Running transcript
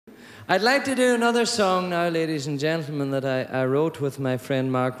I'd like to do another song now, ladies and gentlemen, that I wrote with my friend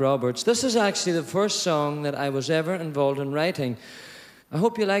Mark Roberts. This is actually the first song that I was ever involved in writing. I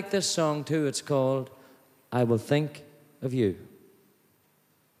hope you like this song too. It's called I Will Think of You.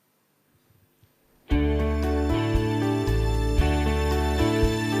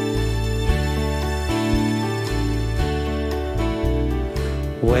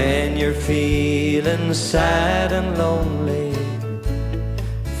 When you're feeling sad and lonely,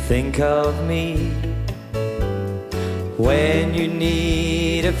 think of me. When you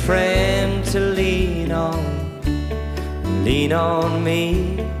need a friend to lean on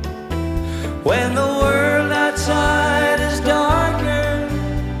me. When the world outside is darker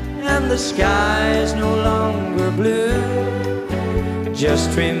and the sky is no longer blue,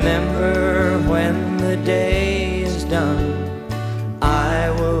 just remember when the day is done,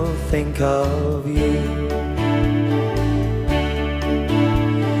 I will think of you.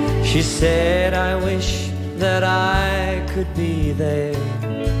 She said, I wish that I could be there.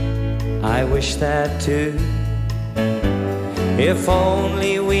 I wish that too. If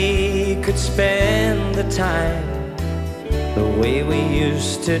only we could spend the time the way we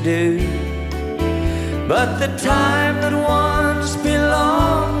used to do. But the time that once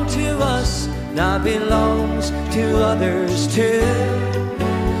belonged to us now belongs to others too.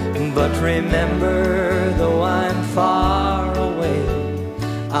 But remember, though I'm far away,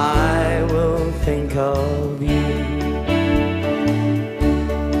 I will think of you.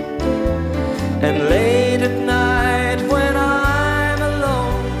 And late at night when I'm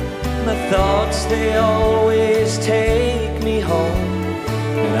alone, my thoughts, they always take me home.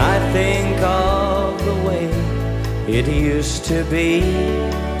 And I think of the way it used to be.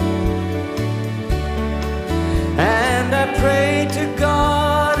 And I pray to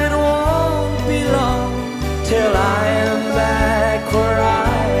God it won't be long till I am back where I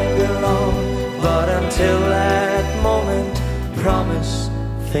belong. But until that moment, promise,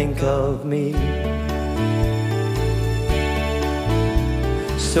 think of me.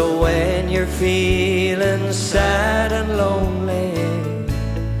 So when you're feeling sad and lonely,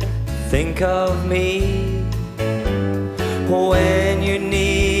 think of me. When you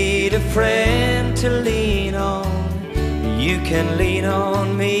need a friend to lean on, you can lean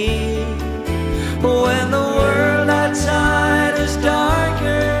on me. When the world outside is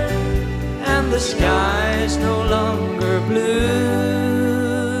darker and the sky is no longer blue,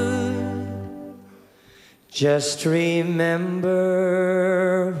 just remember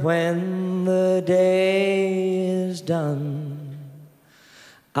when the day is done,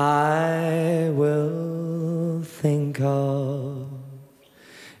 I will think of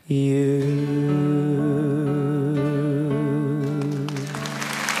you.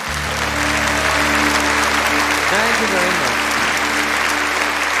 Thank you very much.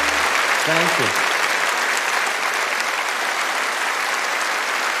 Thank you.